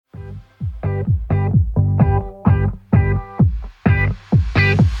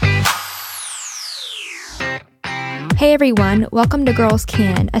Hey everyone, welcome to Girls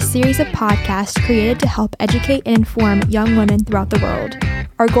Can, a series of podcasts created to help educate and inform young women throughout the world.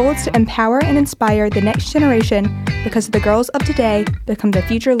 Our goal is to empower and inspire the next generation because the girls of today become the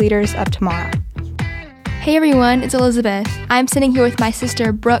future leaders of tomorrow. Hey everyone, it's Elizabeth. I'm sitting here with my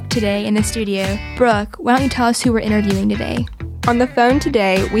sister Brooke today in the studio. Brooke, why don't you tell us who we're interviewing today? On the phone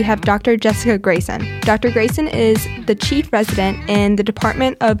today, we have Dr. Jessica Grayson. Dr. Grayson is the chief resident in the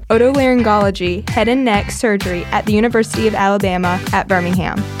Department of Otolaryngology, head and neck surgery at the University of Alabama at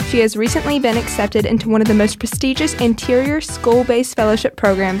Birmingham. She has recently been accepted into one of the most prestigious anterior skull-based fellowship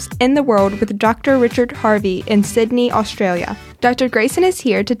programs in the world with Dr. Richard Harvey in Sydney, Australia. Dr. Grayson is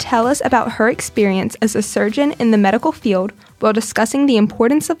here to tell us about her experience as a surgeon in the medical field while discussing the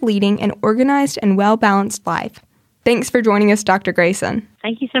importance of leading an organized and well-balanced life. Thanks for joining us, Dr. Grayson.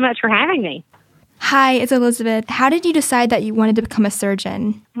 Thank you so much for having me. Hi, it's Elizabeth. How did you decide that you wanted to become a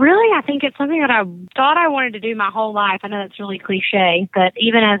surgeon? Really, I think it's something that I thought I wanted to do my whole life. I know that's really cliche, but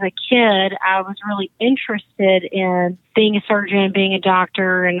even as a kid, I was really interested in being a surgeon, being a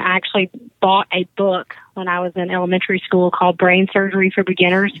doctor, and I actually bought a book when I was in elementary school called Brain Surgery for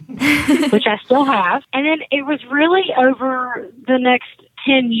Beginners, which I still have. And then it was really over the next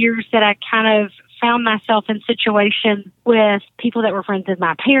 10 years that I kind of found myself in situations with people that were friends of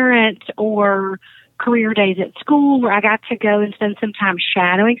my parents or career days at school where I got to go and spend some time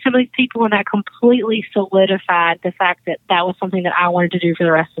shadowing some of these people, and that completely solidified the fact that that was something that I wanted to do for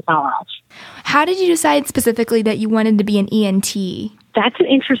the rest of my life. How did you decide specifically that you wanted to be an ENT? That's an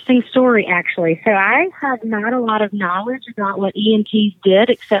interesting story, actually. So I had not a lot of knowledge about what ENTs did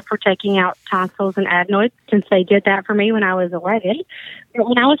except for taking out tonsils and adenoids, since they did that for me when I was 11. But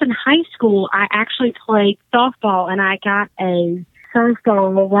when I was in high school, I actually played softball, and I got a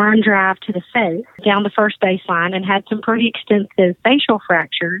softball line drive to the face down the first baseline and had some pretty extensive facial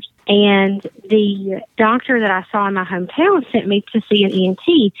fractures. And the doctor that I saw in my hometown sent me to see an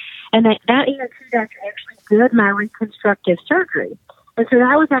ENT, and that ENT doctor actually did my reconstructive surgery. And so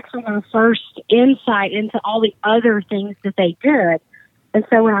that was actually my first insight into all the other things that they did. And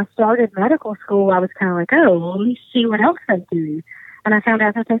so when I started medical school, I was kind of like, oh, well, let me see what else they do. And I found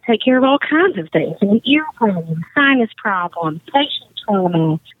out that they take care of all kinds of things: ear problems, sinus problems, facial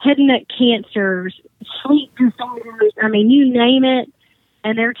trauma, head and neck cancers, sleep disorders. I mean, you name it,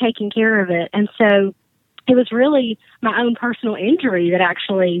 and they're taking care of it. And so it was really my own personal injury that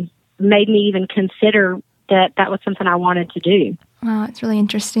actually made me even consider that was something I wanted to do. Wow, it's really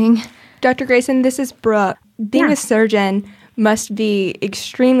interesting. Dr. Grayson, this is Brooke. Being a surgeon must be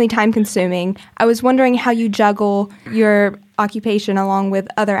extremely time-consuming. I was wondering how you juggle your occupation along with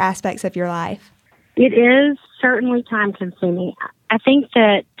other aspects of your life. It is certainly time-consuming. I think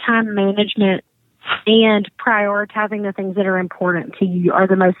that time management and prioritizing the things that are important to you are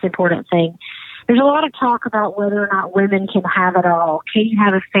the most important thing. There's a lot of talk about whether or not women can have it all. Can you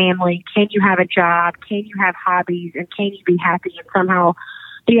have a family? Can you have a job? Can you have hobbies? And can you be happy and somehow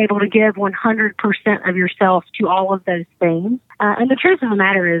be able to give 100% of yourself to all of those things? And the truth of the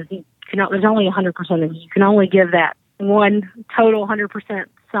matter is, there's only 100% of you. You can only give that one total 100%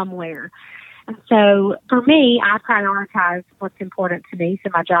 somewhere. And so for me, I prioritize what's important to me.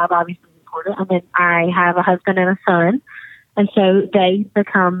 So my job obviously is important. And then I have a husband and a son. And so they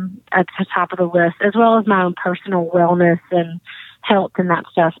become at the top of the list, as well as my own personal wellness and health and that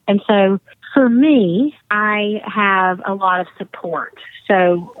stuff. And so for me, I have a lot of support.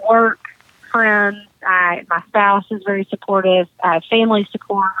 So work, friends, my spouse is very supportive. I have family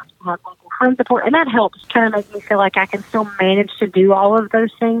support, I have local friend support, and that helps kind of make me feel like I can still manage to do all of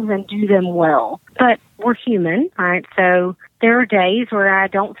those things and do them well. But we're human, right? So there are days where I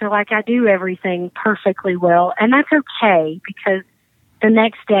don't feel like I do everything perfectly well, and that's okay because the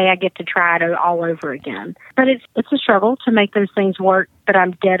next day I get to try it all over again. But it's a struggle to make those things work, but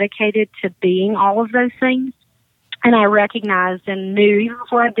I'm dedicated to being all of those things. And I recognized and knew even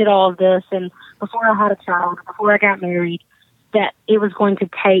before I did all of this and before I had a child, before I got married, that it was going to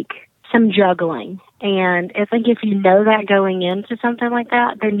take some juggling. And I think if you know that going into something like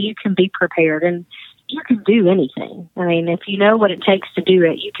that, then you can be prepared and you can do anything. I mean, if you know what it takes to do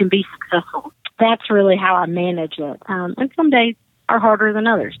it, you can be successful. That's really how I manage it. And some days are harder than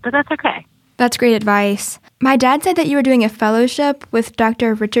others, but that's okay. That's great advice. My dad said that you were doing a fellowship with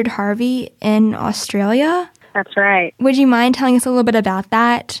Dr. Richard Harvey in Australia. That's right. Would you mind telling us a little bit about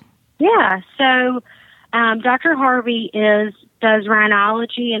that? Yeah. So Dr. Harvey does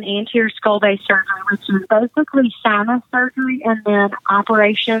rhinology and anterior skull-based surgery, which is basically sinus surgery and then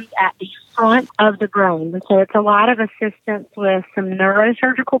operations at the front of the brain. And so it's a lot of assistance with some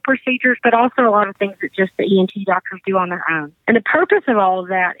neurosurgical procedures, but also a lot of things that just the ENT doctors do on their own. And the purpose of all of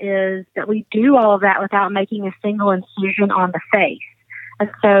that is that we do all of that without making a single incision on the face. And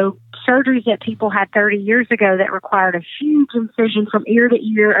so surgeries that people had 30 years ago that required a huge incision from ear to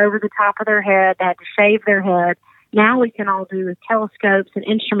ear over the top of their head, they had to shave their head. Now we can all do with telescopes and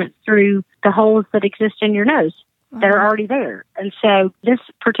instruments through the holes that exist in your nose that are already there. And so this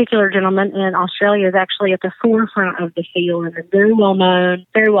particular gentleman in Australia is actually at the forefront of the field and is very well known,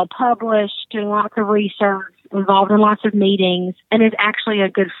 very well published, doing lots of research, involved in lots of meetings, and is actually a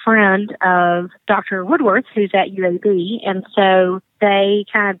good friend of Dr. Woodworth, who's at UAB. And so they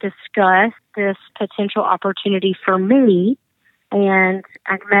kind of discussed this potential opportunity for me. And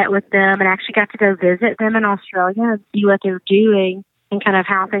I met with them and actually got to go visit them in Australia and see what they're doing and kind of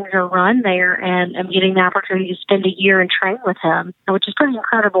how things are run there. And I'm getting the opportunity to spend a year and train with him, which is pretty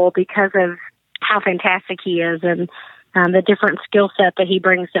incredible because of how fantastic he is and the different skill set that he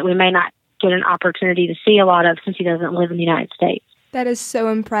brings that we may not get an opportunity to see a lot of since he doesn't live in the United States. That is so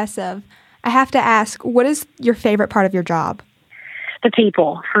impressive. I have to ask, what is your favorite part of your job? The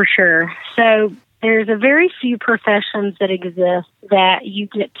people, for sure. So there's a very few professions that exist that you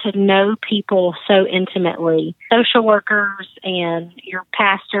get to know people so intimately. Social workers and your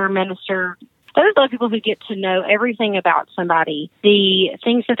pastor, minister, those are the people who get to know everything about somebody, the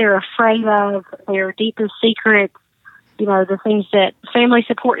things that they're afraid of, their deepest secrets, the things that family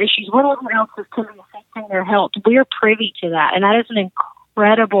support issues, whatever else is to be affecting their health. We're privy to that, and that is an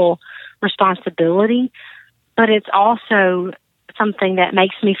incredible responsibility, but it's also something that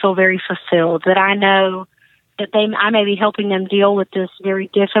makes me feel very fulfilled, that I know that I may be helping them deal with this very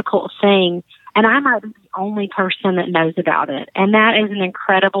difficult thing, and I might be the only person that knows about it. And that is an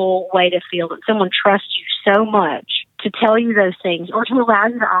incredible way to feel, that someone trusts you so much to tell you those things or to allow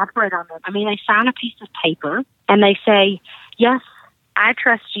you to operate on them. I mean, they sign a piece of paper and they say, yes, I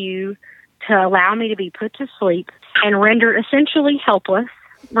trust you to allow me to be put to sleep and rendered essentially helpless,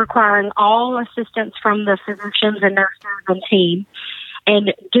 requiring all assistance from the physicians and nurses and team,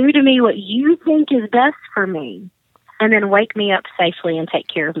 and do to me what you think is best for me, and then wake me up safely and take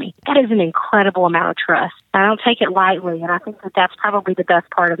care of me. That is an incredible amount of trust. I don't take it lightly, and I think that that's probably the best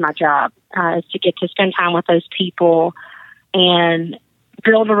part of my job, is to get to spend time with those people and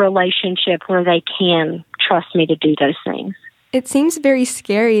build a relationship where they can trust me to do those things. It seems very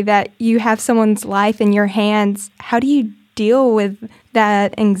scary that you have someone's life in your hands. How do you deal with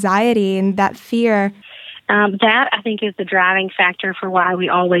that anxiety and that fear? That, I think, is the driving factor for why we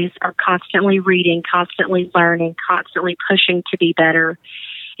always are constantly reading, constantly learning, constantly pushing to be better.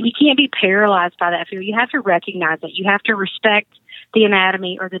 And you can't be paralyzed by that fear. You have to recognize it. You have to respect the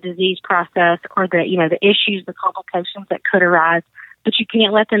anatomy or the disease process or the issues, the complications that could arise, but you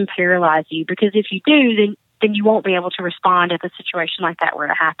can't let them paralyze you, because if you do, then you won't be able to respond if a situation like that were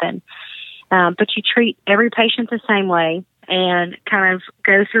to happen. But you treat every patient the same way and kind of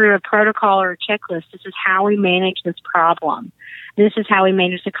go through a protocol or a checklist. This is how we manage this problem. This is how we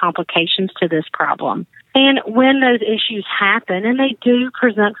manage the complications to this problem. And when those issues happen, and they do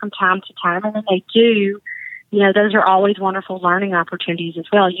present from time to time, and then they do, those are always wonderful learning opportunities as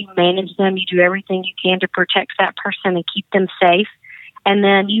well. You manage them. You do everything you can to protect that person and keep them safe. And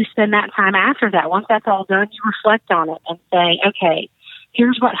then you spend that time after that. Once that's all done, you reflect on it and say, okay,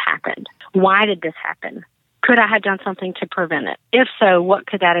 here's what happened. Why did this happen? Could I have done something to prevent it? If so, what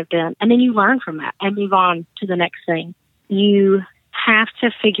could that have been? And then you learn from that and move on to the next thing. You have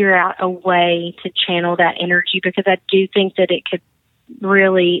to figure out a way to channel that energy, because I do think that it could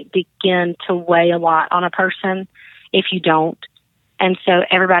really begin to weigh a lot on a person if you don't. And so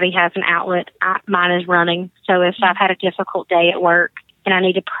everybody has an outlet. Mine is running. So if I've had a difficult day at work and I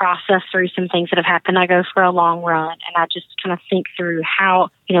need to process through some things that have happened, I go for a long run and I just kind of think through how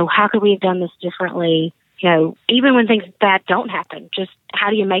could we have done this differently? Even when things bad don't happen, just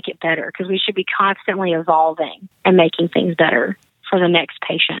how do you make it better? Because we should be constantly evolving and making things better for the next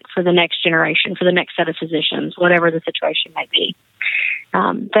patient, for the next generation, for the next set of physicians, whatever the situation might be.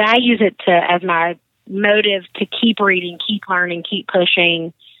 But I use it as my motive to keep reading, keep learning, keep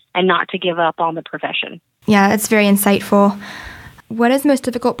pushing, and not to give up on the profession. Yeah, it's very insightful. What is the most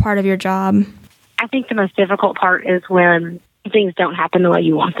difficult part of your job? I think the most difficult part is when things don't happen the way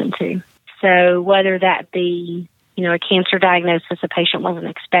you want them to. So whether that be, a cancer diagnosis a patient wasn't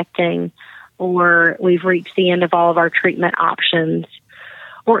expecting, or we've reached the end of all of our treatment options,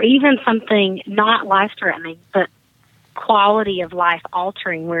 or even something not life-threatening, but quality of life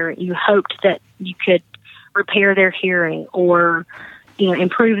altering, where you hoped that you could repair their hearing or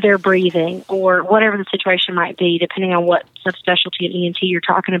improve their breathing or whatever the situation might be, depending on what subspecialty in ENT you're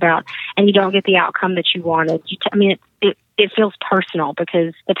talking about, and you don't get the outcome that you wanted. It feels personal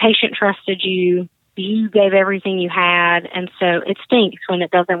because the patient trusted you. You gave everything you had, and so it stinks when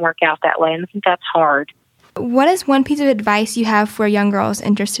it doesn't work out that way, and I think that's hard. What is one piece of advice you have for young girls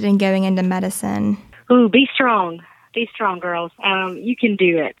interested in going into medicine? Ooh, be strong. Be strong, girls. You can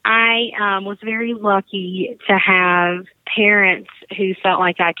do it. I was very lucky to have parents who felt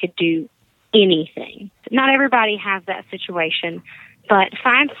like I could do anything. Not everybody has that situation, but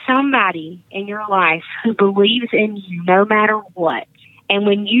find somebody in your life who believes in you no matter what. And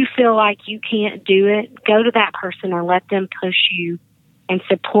when you feel like you can't do it, go to that person and let them push you and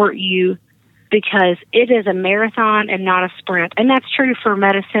support you, because it is a marathon and not a sprint. And that's true for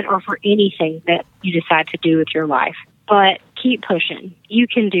medicine or for anything that you decide to do with your life. But keep pushing. You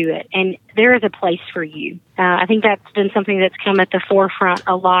can do it. And there is a place for you. I think that's been something that's come at the forefront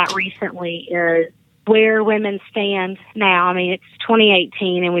a lot recently, is where women stand now. I mean, it's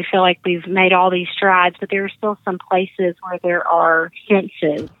 2018 and we feel like we've made all these strides, but there are still some places where there are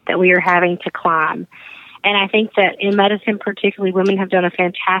fences that we are having to climb. And I think that in medicine particularly, women have done a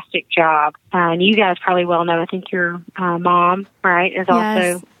fantastic job. And you guys probably well know, I think your mom, right, is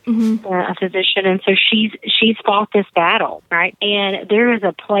also a physician. And so she's fought this battle, right? And there is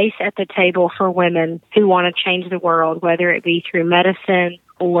a place at the table for women who want to change the world, whether it be through medicine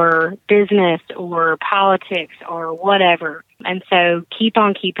or business or politics or whatever. And so keep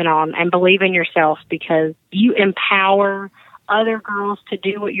on keeping on and believe in yourself, because you empower other girls to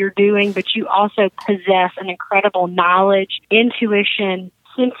do what you're doing, but you also possess an incredible knowledge, intuition,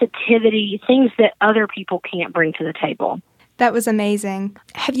 sensitivity, things that other people can't bring to the table. That was amazing.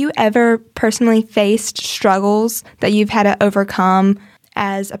 Have you ever personally faced struggles that you've had to overcome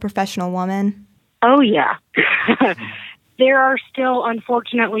as a professional woman? Oh, yeah. There are still,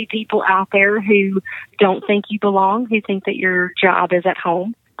 unfortunately, people out there who don't think you belong, who think that your job is at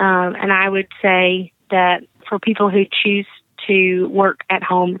home. And I would say that for people who choose to work at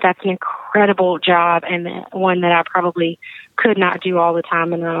home, that's an incredible job, and one that I probably could not do all the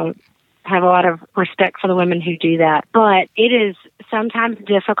time. And I have a lot of respect for the women who do that. But it is sometimes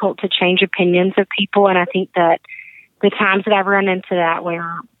difficult to change opinions of people. And I think that the times that I've run into that,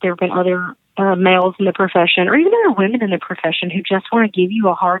 where there have been other males in the profession, or even other women in the profession, who just want to give you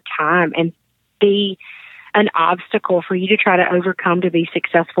a hard time and be an obstacle for you to try to overcome to be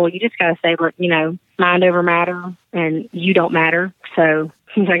successful, you just got to say, look, mind over matter, and you don't matter. So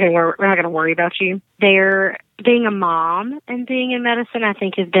we're not going to worry about you. Being a mom and being in medicine, I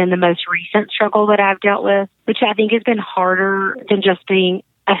think, has been the most recent struggle that I've dealt with, which I think has been harder than just being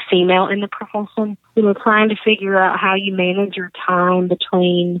a female in the profession. Trying to figure out how you manage your time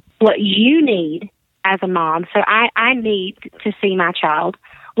between what you need as a mom. So I need to see my child,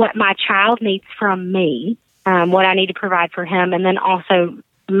 what my child needs from me, what I need to provide for him, and then also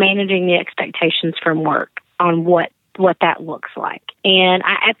managing the expectations from work on what that looks like. And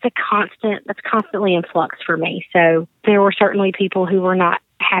that's constantly in flux for me. So there were certainly people who were not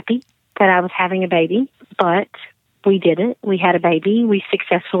happy that I was having a baby, but we did it. We had a baby. We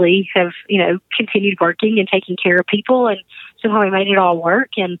successfully have, continued working and taking care of people, and somehow we made it all work.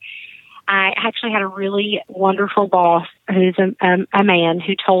 And I actually had a really wonderful boss who's a man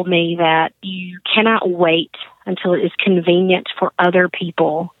who told me that you cannot wait until it is convenient for other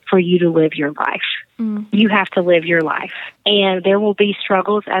people for you to live your life. You have to live your life. And there will be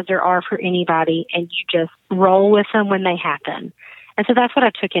struggles, as there are for anybody, and you just roll with them when they happen. And so that's what I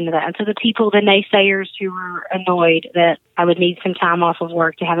took into that. And so the naysayers who were annoyed that I would need some time off of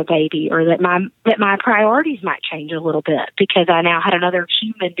work to have a baby, or that my priorities might change a little bit because I now had another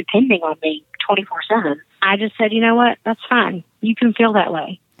human depending on me 24/7. I just said, you know what? That's fine. You can feel that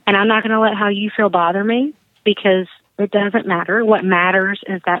way. And I'm not going to let how you feel bother me, because it doesn't matter. What matters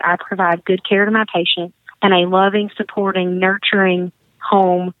is that I provide good care to my patients and a loving, supporting, nurturing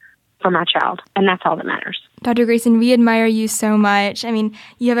home for my child. And that's all that matters. Dr. Grayson, we admire you so much. I mean,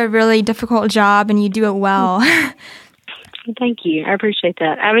 you have a really difficult job and you do it well. Thank you. I appreciate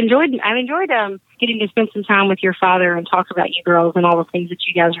that. I've enjoyed getting to spend some time with your father and talk about you girls and all the things that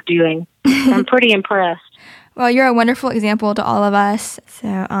you guys are doing. I'm pretty impressed. Well, you're a wonderful example to all of us. So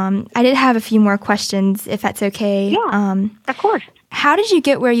I did have a few more questions, if that's okay. Yeah, of course. How did you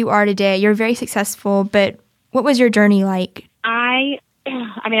get where you are today? You're very successful, but what was your journey like? I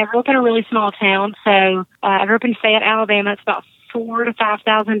grew up in a really small town. So I grew up in Fayette, Alabama. It's about 4,000 to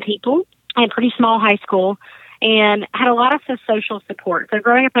 5,000 people. I had a pretty small high school and had a lot of social support. So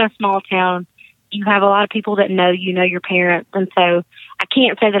growing up in a small town, you have a lot of people that know your parents. And so I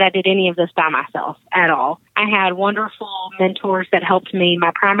can't say that I did any of this by myself at all. I had wonderful mentors that helped me.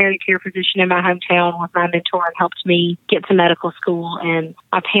 My primary care physician in my hometown was my mentor and helped me get to medical school. And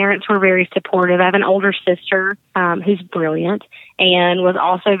my parents were very supportive. I have an older sister who's brilliant and was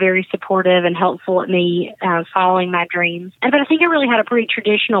also very supportive and helpful at me following my dreams. But I think I really had a pretty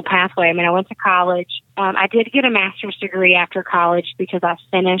traditional pathway. I mean, I went to college. I did get a master's degree after college because I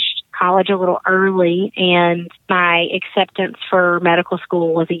finished college a little early, and my acceptance for medical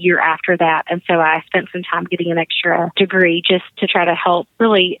school was a year after that. And so I spent some time getting an extra degree just to try to help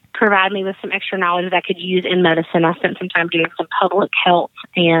really provide me with some extra knowledge that I could use in medicine. I spent some time doing some public health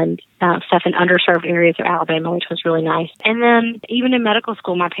and stuff in underserved areas of Alabama, which was really nice. And then even in medical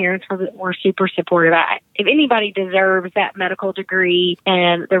school, my parents were super supportive. If anybody deserves that medical degree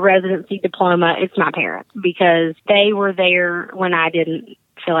and the residency diploma, it's my parents, because they were there when I didn't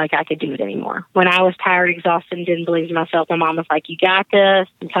feel like I could do it anymore. When I was tired, exhausted, and didn't believe in myself, my mom was like, you got this.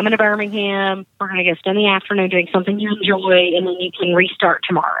 I'm coming to Birmingham. We're going to go spend the afternoon doing something you enjoy, and then you can restart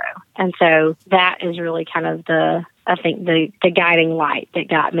tomorrow. And so that is really kind of the guiding light that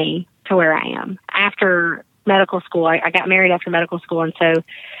got me to where I am. After medical school, I got married after medical school, and so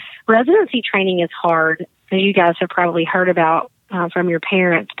residency training is hard, as you guys have probably heard about from your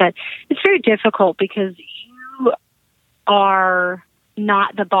parents, but it's very difficult because you are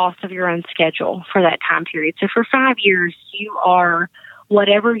not the boss of your own schedule for that time period. So for 5 years, you are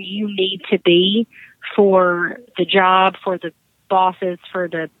whatever you need to be for the job, for the bosses, for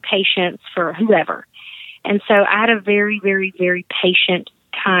the patients, for whoever. And so I had a very, very, very patient,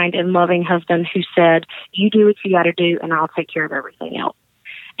 kind, and loving husband who said, you do what you got to do, and I'll take care of everything else.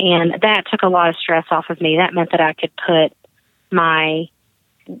 And that took a lot of stress off of me. That meant that I could put my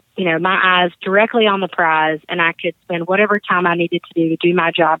eyes directly on the prize, and I could spend whatever time I needed to do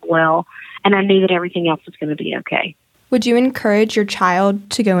my job well, and I knew that everything else was going to be okay. Would you encourage your child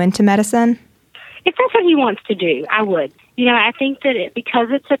to go into medicine? If that's what he wants to do, I would. I think that because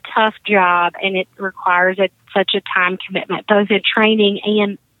it's a tough job and it requires such a time commitment, both in training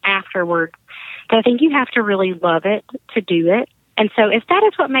and afterward, that I think you have to really love it to do it. And so if that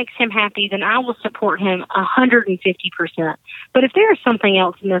is what makes him happy, then I will support him 150%. But if there is something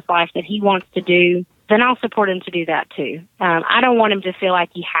else in this life that he wants to do, then I'll support him to do that too. I don't want him to feel like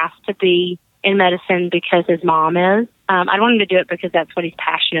he has to be in medicine because his mom is. I want him to do it because that's what he's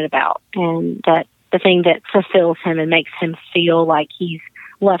passionate about, and that the thing that fulfills him and makes him feel like he's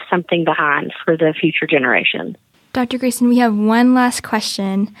left something behind for the future generations. Dr. Grayson, we have one last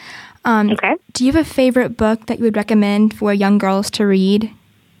question. Okay. Do you have a favorite book that you would recommend for young girls to read?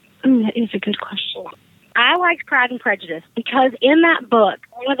 That is a good question. I liked Pride and Prejudice because in that book,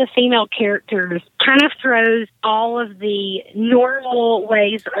 one of the female characters kind of throws all of the normal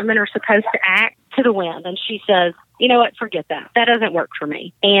ways women are supposed to act to the wind. And she says, you know what, forget that. That doesn't work for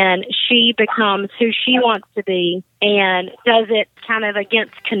me. And she becomes who she wants to be and does it kind of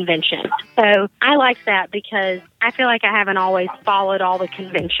against convention. So I like that because I feel like I haven't always followed all the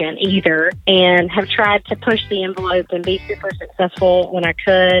convention either, and have tried to push the envelope and be super successful when I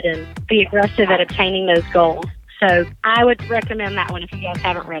could and be aggressive at obtaining those goals. So I would recommend that one if you guys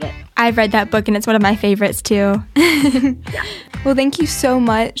haven't read it. I've read that book, and it's one of my favorites, too. Yeah. Well, thank you so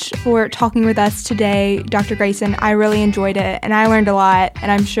much for talking with us today, Dr. Grayson. I really enjoyed it, and I learned a lot,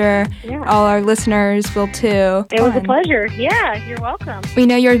 and I'm sure all our listeners will, too. It was a pleasure. Yeah, you're welcome. We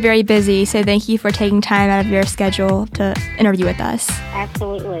know you're very busy, so thank you for taking time out of your schedule to interview with us.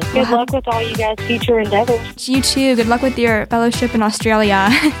 Absolutely. Good luck with all you guys' future endeavors. You, too. Good luck with your fellowship in Australia.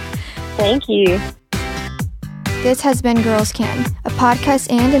 Thank you. This has been Girls Can, a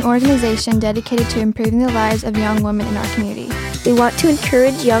podcast and an organization dedicated to improving the lives of young women in our community. We want to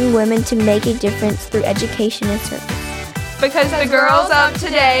encourage young women to make a difference through education and service. Because the girls of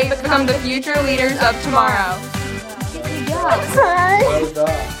today become the future leaders of tomorrow.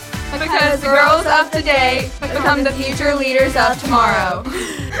 Because the girls of today become the future leaders of tomorrow.